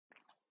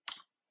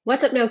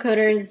What's up, no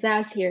coders?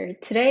 Zaz here.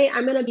 Today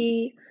I'm going to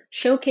be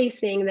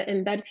showcasing the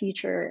embed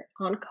feature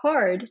on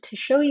Card to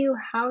show you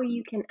how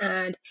you can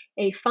add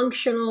a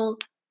functional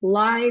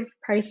live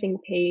pricing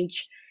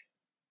page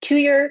to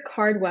your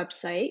Card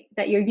website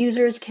that your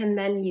users can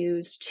then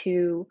use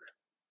to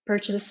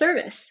purchase a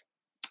service.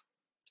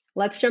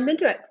 Let's jump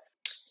into it.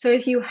 So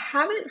if you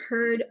haven't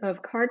heard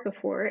of Card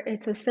before,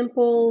 it's a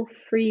simple,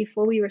 free,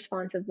 fully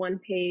responsive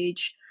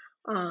one-page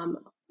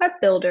web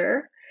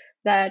builder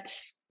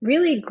that's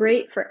really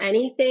great for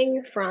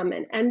anything from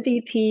an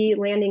MVP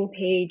landing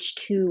page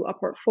to a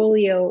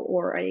portfolio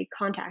or a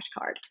contact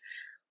card.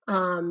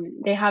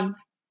 They have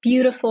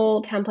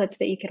beautiful templates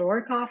that you can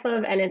work off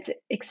of, and it's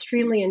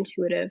extremely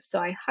intuitive, so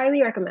I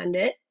highly recommend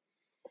it.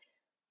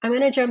 I'm going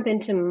to jump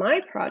into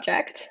my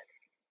project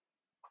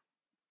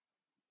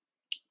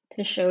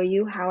to show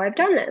you how I've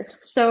done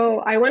this.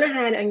 So I went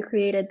ahead and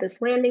created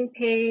this landing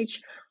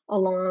page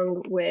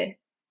along with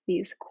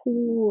these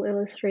cool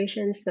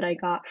illustrations that I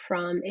got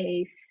from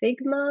a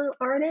Figma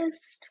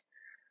artist.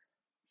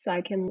 So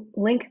I can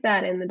link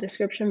that in the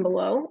description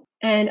below.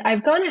 And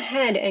I've gone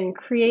ahead and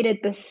created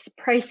this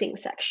pricing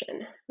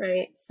section,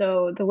 right?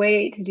 So the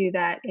way to do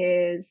that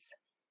is,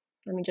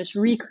 let me just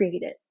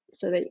recreate it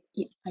so that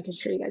I can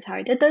show you guys how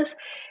I did this.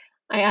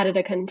 I added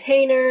a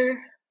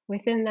container.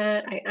 Within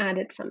that, I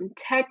added some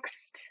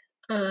text.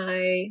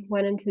 I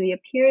went into the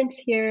appearance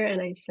here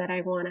and I said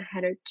I want a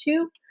header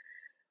too.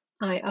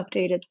 I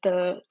updated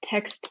the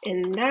text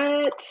in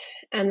that,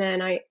 and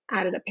then I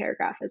added a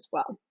paragraph as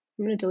well.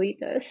 I'm going to delete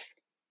this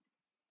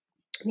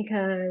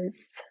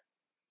because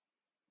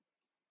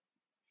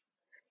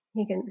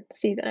you can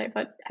see that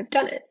I've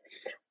done it.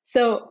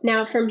 So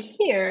now from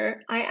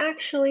here, I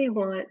actually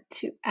want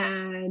to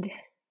add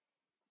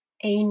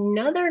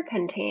another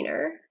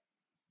container.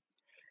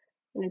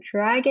 I'm going to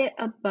drag it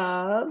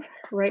above,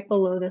 right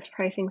below this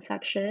pricing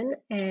section,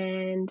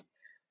 and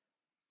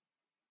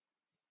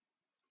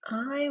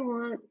I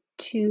want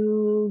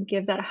to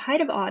give that a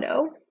height of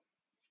auto.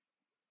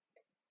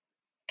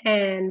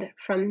 And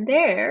from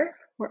there,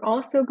 we're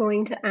also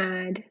going to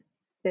add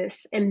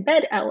this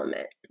embed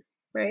element,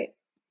 right?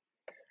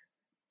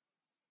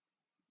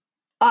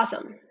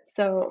 Awesome.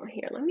 So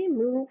here, let me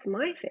move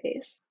my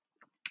face.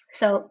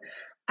 So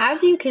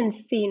as you can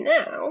see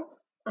now,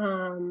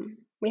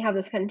 we have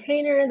this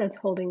container that's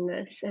holding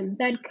this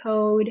embed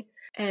code,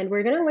 and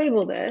we're going to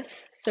label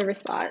this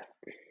service bot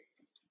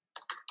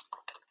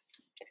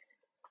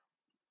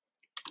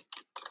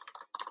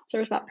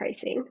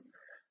pricing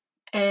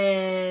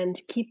and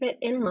keep it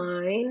in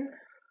line.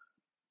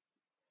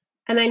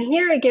 And then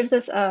here it gives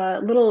us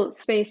a little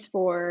space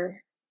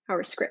for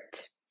our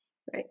script,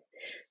 right?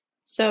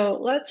 So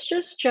let's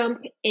just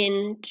jump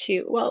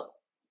into,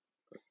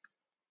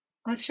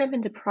 let's jump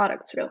into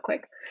products real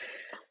quick.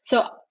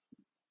 So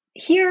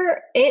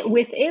here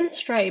within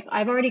Stripe,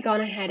 I've already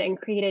gone ahead and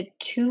created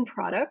 2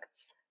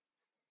 products.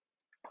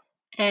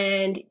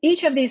 And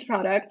each of these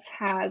products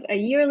has a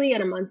yearly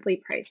and a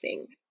monthly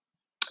pricing.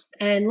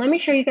 And let me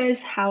show you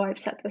guys how I've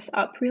set this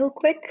up real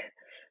quick.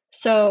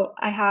 So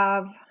I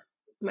have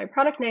my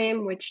product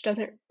name, which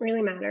doesn't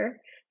really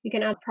matter. You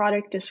can add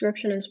product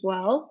description as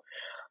well.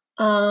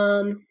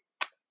 And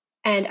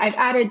I've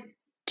added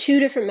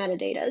 2 different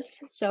metadatas.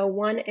 So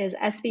one is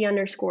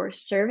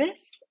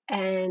SV_service,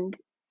 and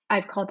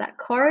I've called that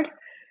card.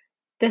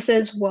 This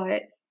is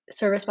what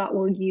ServiceBot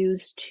will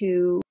use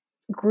to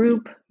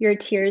group your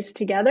tiers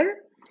together.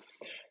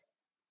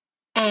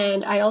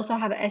 And I also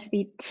have a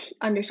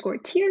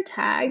SV_tier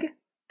tag,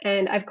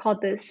 and I've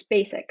called this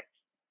basic.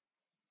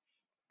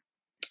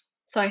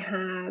 So I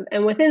have,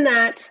 and within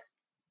that,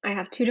 I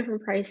have 2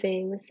 different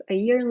pricings, a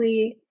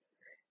yearly,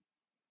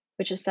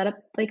 which is set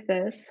up like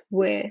this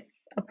with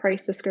a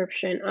price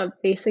description of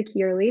basic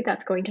yearly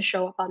that's going to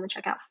show up on the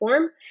checkout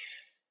form.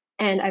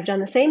 And I've done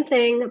the same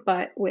thing,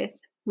 but with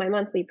my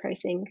monthly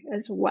pricing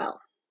as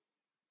well.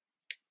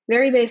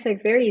 Very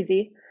basic, very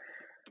easy.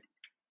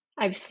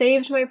 I've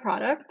saved my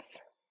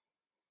products.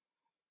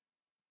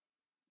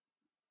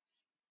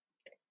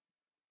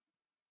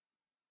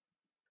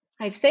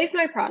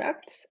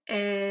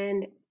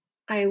 And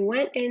I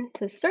went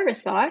into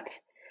ServiceBot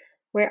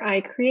where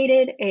I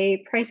created a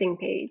pricing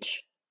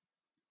page.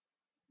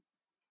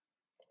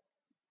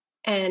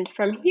 And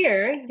from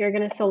here, you're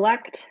going to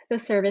select the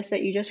service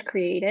that you just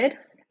created,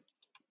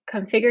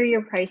 configure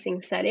your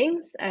pricing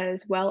settings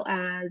as well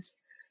as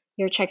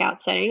your checkout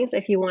settings.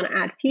 If you want to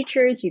add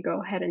features, you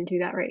go ahead and do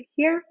that right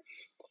here.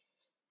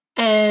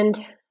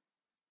 And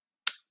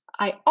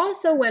I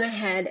also went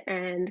ahead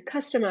and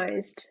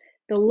customized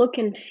the look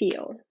and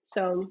feel.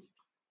 So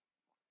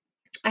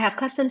I have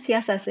custom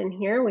CSS in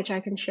here, which I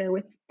can share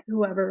with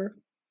whoever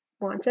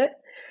wants it.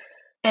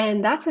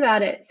 And that's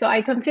about it. So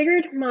I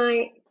configured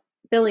my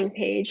billing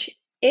page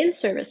in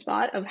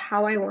ServiceBot of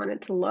how I want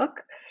it to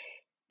look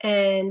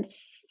and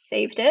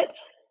saved it.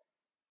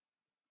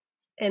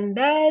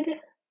 Embed,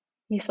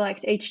 you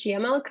select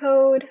HTML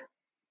code.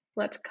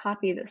 Let's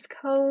copy this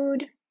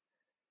code.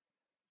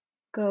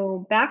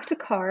 Go back to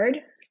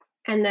card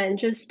and then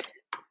just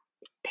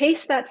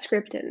paste that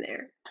script in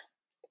there.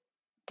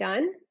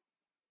 Done.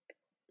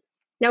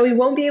 Now we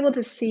won't be able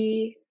to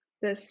see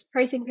this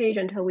pricing page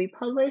until we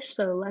publish,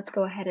 so let's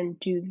go ahead and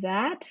do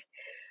that.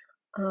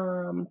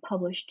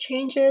 Publish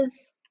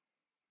changes.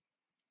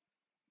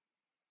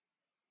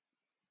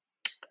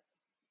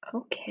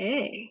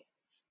 Okay,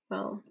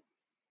 well,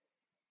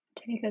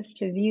 take us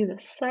to view the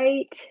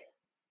site.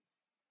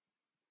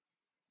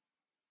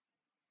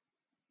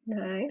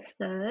 Nice,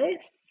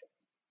 nice.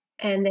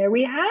 And there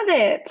we have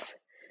it,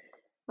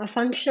 a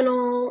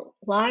functional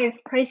live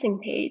pricing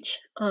page.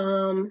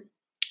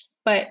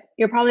 But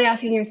you're probably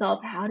asking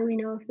yourself, how do we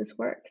know if this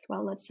works?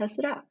 Well, let's test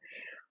it out.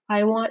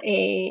 I want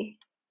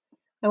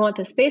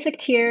this basic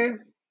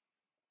tier.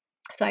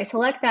 So I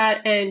select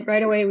that, and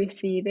right away we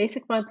see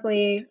basic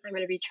monthly. I'm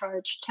going to be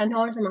charged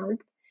 $10 a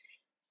month.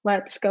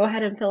 Let's go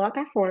ahead and fill out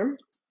that form.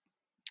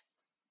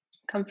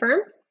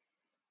 Confirm.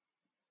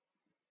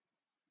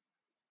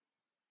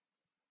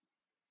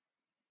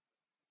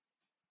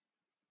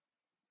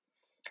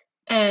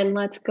 And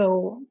let's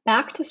go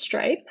back to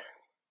Stripe.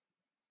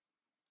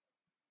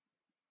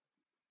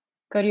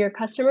 Go to your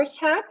Customers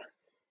tab.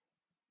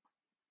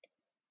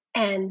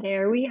 And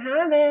there we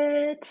have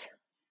it.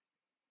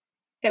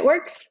 It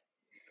works.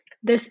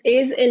 This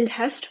is in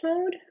test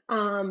mode,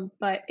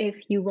 but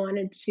if you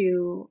wanted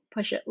to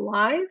push it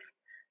live,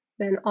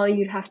 then all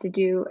you'd have to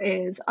do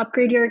is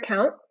upgrade your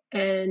account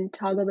and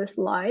toggle this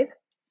live,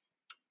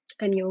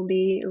 and you'll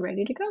be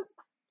ready to go.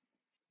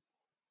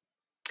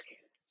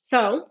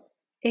 So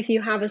if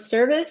you have a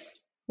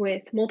service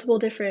with multiple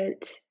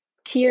different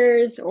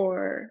tiers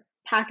or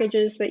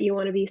packages that you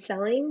want to be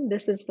selling,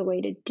 this is the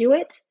way to do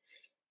it.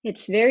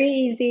 It's very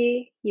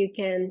easy. You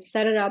can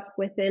set it up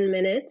within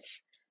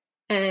minutes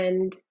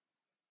and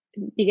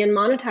begin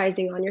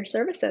monetizing on your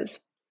services.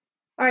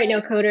 All right,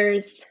 no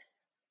coders,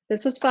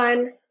 this was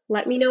fun.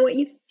 Let me know what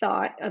you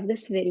thought of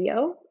this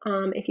video.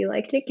 If you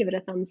liked it, give it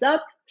a thumbs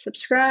up,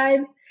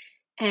 subscribe,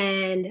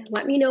 and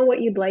let me know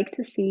what you'd like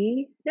to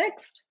see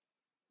next.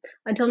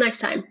 Until next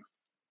time,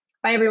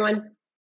 bye everyone.